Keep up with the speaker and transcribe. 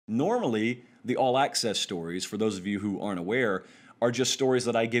Normally, the all access stories, for those of you who aren't aware, are just stories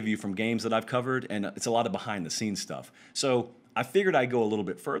that I give you from games that I've covered, and it's a lot of behind the scenes stuff. So I figured I'd go a little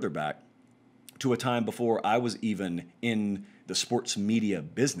bit further back to a time before I was even in the sports media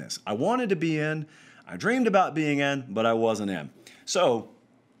business. I wanted to be in, I dreamed about being in, but I wasn't in. So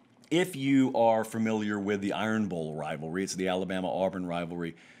if you are familiar with the Iron Bowl rivalry, it's the Alabama-Auburn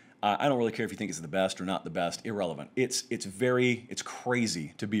rivalry. I don't really care if you think it's the best or not the best, irrelevant. It's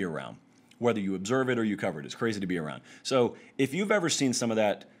crazy to be around. Whether you observe it or you cover it, it's crazy to be around. So if you've ever seen some of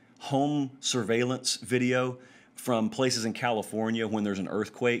that home surveillance video from places in California when there's an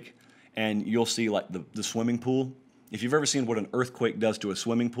earthquake, and you'll see like the swimming pool, if you've ever seen what an earthquake does to a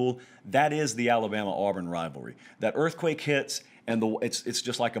swimming pool, that is the Alabama-Auburn rivalry. That earthquake hits, and it's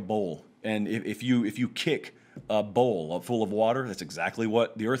just like a bowl. And if you kick a bowl full of water, that's exactly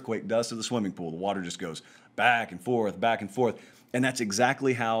what the earthquake does to the swimming pool. The water just goes back and forth, back and forth. And that's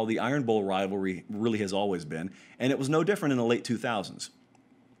exactly how the Iron Bowl rivalry really has always been. And it was no different in the late 2000s.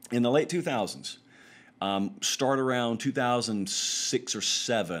 In the late 2000s, start around 2006 or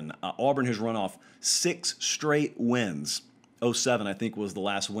 7, Auburn has run off 6 straight wins. 07, I think, was the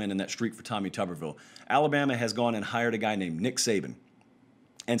last win in that streak for Tommy Tuberville. Alabama has gone and hired a guy named Nick Saban.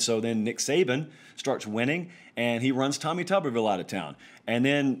 And so then Nick Saban starts winning, and he runs Tommy Tuberville out of town. And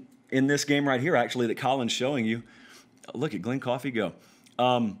then in this game right here, actually, that Colin's showing you, look at Glenn Coffey go.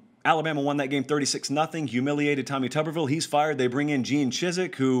 Alabama won that game 36-0, humiliated Tommy Tuberville. He's fired. They bring in Gene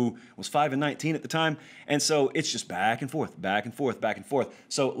Chizik, who was 5-19 at the time. And so it's just back and forth, back and forth, back and forth.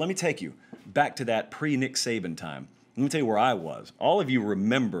 So let me take you back to that pre-Nick Saban time. Let me tell you where I was. All of you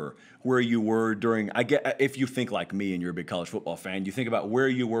remember where you were during, if you think like me and you're a big college football fan, you think about where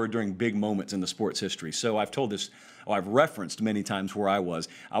you were during big moments in the sports history. So I've told this, I've referenced many times where I was.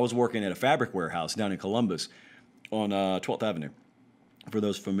 I was working at a fabric warehouse down in Columbus on 12th Avenue, for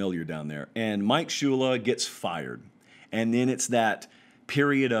those familiar down there. And Mike Shula gets fired. And then it's that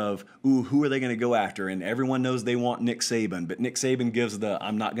period of, ooh, who are they going to go after? And everyone knows they want Nick Saban, but Nick Saban gives the,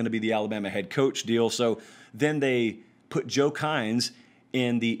 I'm not going to be the Alabama head coach deal. So then they put Joe Kynes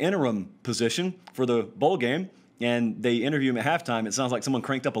in the interim position for the bowl game, and they interview him at halftime. It sounds like someone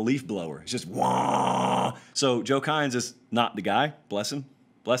cranked up a leaf blower. It's just, wah. So Joe Kynes is not the guy. Bless him.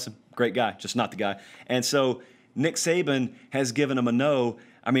 Bless him. Great guy, just not the guy. And so Nick Saban has given him a no.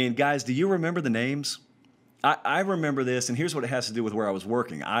 I mean, guys, do you remember the names? I remember this, and here's what it has to do with where I was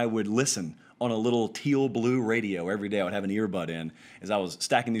working. I would listen on a little teal blue radio every day. I would have an earbud in as I was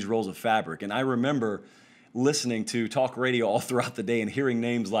stacking these rolls of fabric. And I remember listening to talk radio all throughout the day and hearing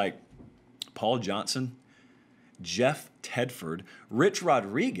names like Paul Johnson, Jeff Tedford, Rich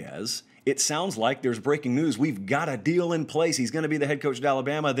Rodriguez. It sounds like there's breaking news. We've got a deal in place. He's going to be the head coach at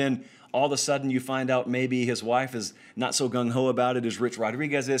Alabama. Then all of a sudden you find out maybe his wife is not so gung-ho about it as Rich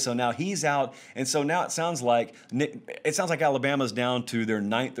Rodriguez is, so now he's out. And so now it sounds like Alabama's down to their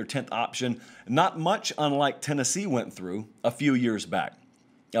 9th or 10th option, not much unlike Tennessee went through a few years back.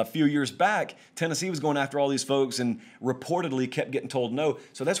 A few years back, Tennessee was going after all these folks and reportedly kept getting told no.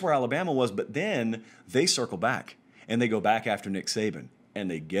 So that's where Alabama was, but then they circle back, and they go back after Nick Saban, and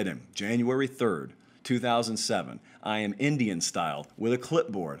they get him. January 3rd, 2007. I am Indian style with a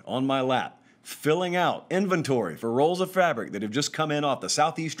clipboard on my lap, filling out inventory for rolls of fabric that have just come in off the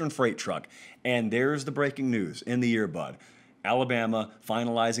Southeastern freight truck. And there's the breaking news in the earbud. Alabama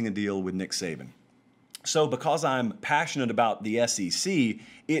finalizing a deal with Nick Saban. So because I'm passionate about the SEC,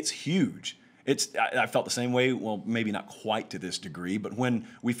 it's huge. I felt the same way, well, maybe not quite to this degree, but when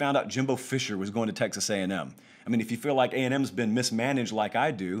we found out Jimbo Fisher was going to Texas A&M. I mean, if you feel like A&M's been mismanaged like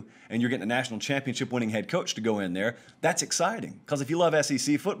I do, and you're getting a national championship winning head coach to go in there, that's exciting. Because if you love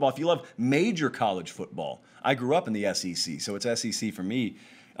SEC football, if you love major college football, I grew up in the SEC, so it's SEC for me.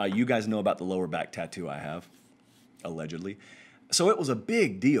 You guys know about the lower back tattoo I have, allegedly. So it was a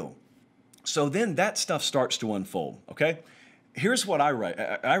big deal. So then that stuff starts to unfold, okay? Here's what I write.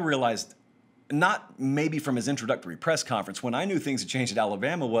 I realized, not maybe from his introductory press conference, when I knew things had changed at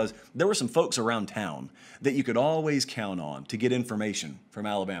Alabama, was there were some folks around town that you could always count on to get information from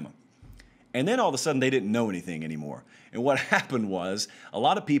Alabama. And then all of a sudden they didn't know anything anymore. And what happened was a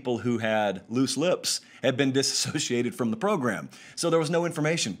lot of people who had loose lips had been disassociated from the program. So there was no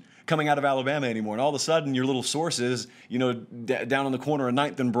information coming out of Alabama anymore. And all of a sudden your little sources, down on the corner of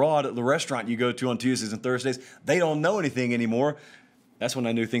 9th and Broad at the restaurant you go to on Tuesdays and Thursdays, they don't know anything anymore. That's when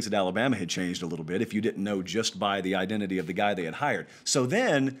I knew things at Alabama had changed a little bit, if you didn't know just by the identity of the guy they had hired. So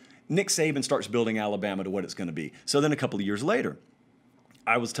then Nick Saban starts building Alabama to what it's going to be. So then a couple of years later,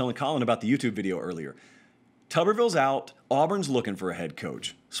 I was telling Colin about the YouTube video earlier. Tuberville's out. Auburn's looking for a head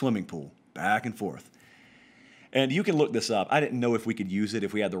coach. Swimming pool. Back and forth. And you can look this up. I didn't know if we could use it,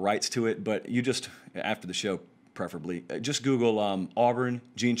 if we had the rights to it, but you just, after the show, preferably, just Google Auburn,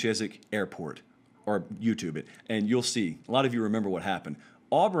 Gene Chizik, airport, or YouTube it, and you'll see. A lot of you remember what happened.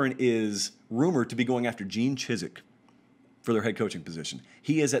 Auburn is rumored to be going after Gene Chizik for their head coaching position.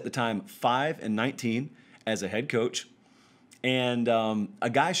 He is at the time 5-19 as a head coach. And a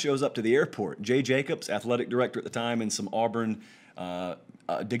guy shows up to the airport. Jay Jacobs, athletic director at the time, and some Auburn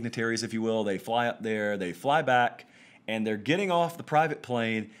dignitaries, if you will. They fly up there, they fly back, and they're getting off the private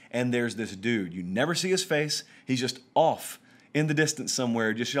plane, and there's this dude. You never see his face. He's just off in the distance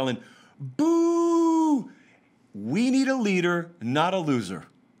somewhere, just yelling, "Boo! We need a leader, not a loser."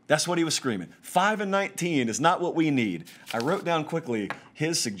 That's what he was screaming. 5-19 is not what we need. I wrote down quickly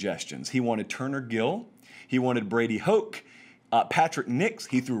his suggestions. He wanted Turner Gill. He wanted Brady Hoke. Patrick Nix,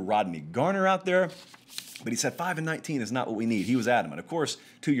 he threw Rodney Garner out there, but he said 5-19 is not what we need. He was adamant. Of course,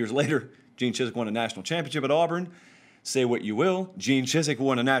 2 years later, Gene Chizik won a national championship at Auburn. Say what you will, Gene Chizik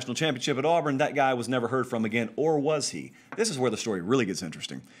won a national championship at Auburn. That guy was never heard from again, or was he? This is where the story really gets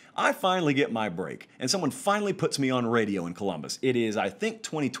interesting. I finally get my break, and someone finally puts me on radio in Columbus. It is, I think,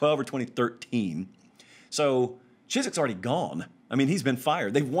 2012 or 2013. So Chizik's already gone. I mean, he's been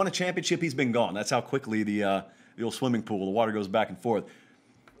fired. They've won a championship. He's been gone. That's how quickly the old swimming pool, the water goes back and forth.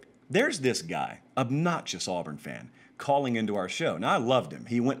 There's this guy, obnoxious Auburn fan, calling into our show. Now, I loved him.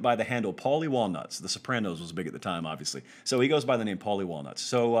 He went by the handle Paulie Walnuts. The Sopranos was big at the time, obviously. So he goes by the name Paulie Walnuts.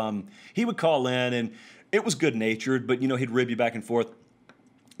 So he would call in, and it was good-natured, but, you know, he'd rib you back and forth.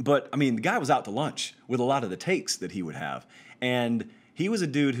 But, I mean, the guy was out to lunch with a lot of the takes that he would have. And he was a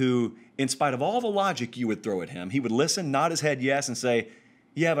dude who, in spite of all the logic you would throw at him, he would listen, nod his head yes, and say,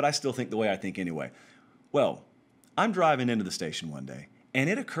 "Yeah, but I still think the way I think anyway." Well, I'm driving into the station one day, and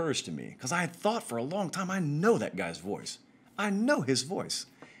it occurs to me, because I had thought for a long time, I know that guy's voice. I know his voice.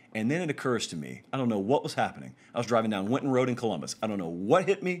 And then it occurs to me, I don't know what was happening. I was driving down Winton Road in Columbus. I don't know what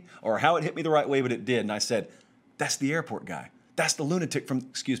hit me or how it hit me the right way, but it did. And I said, "That's the airport guy. That's the lunatic from,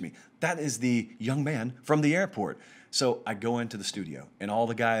 that is the young man from the airport." So I go into the studio, and all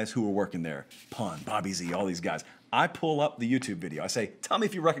the guys who were working there, Pun, Bobby Z, all these guys, I pull up the YouTube video. I say, "Tell me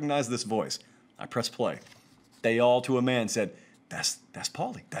if you recognize this voice." I press play. They all to a man said, that's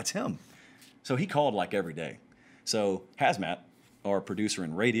Paulie, that's him. So he called like every day. So Hazmat, our producer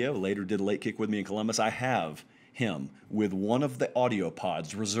in radio, later did a Late Kick with me in Columbus. I have him with one of the audio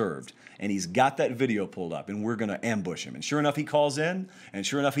pods reserved, and he's got that video pulled up, and we're going to ambush him. And sure enough, he calls in, and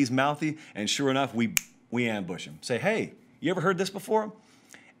sure enough, he's mouthy, and sure enough, we ambush him. Say, "Hey, you ever heard this before?"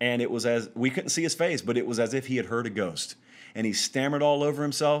 And it was as, we couldn't see his face, but it was as if he had heard a ghost. And he stammered all over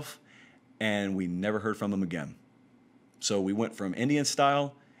himself, and we never heard from him again. So we went from Indian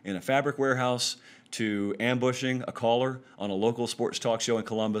style in a fabric warehouse to ambushing a caller on a local sports talk show in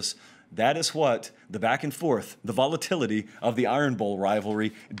Columbus. That is what the back and forth, the volatility of the Iron Bowl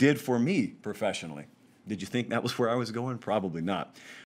rivalry did for me professionally. Did you think that was where I was going? Probably not.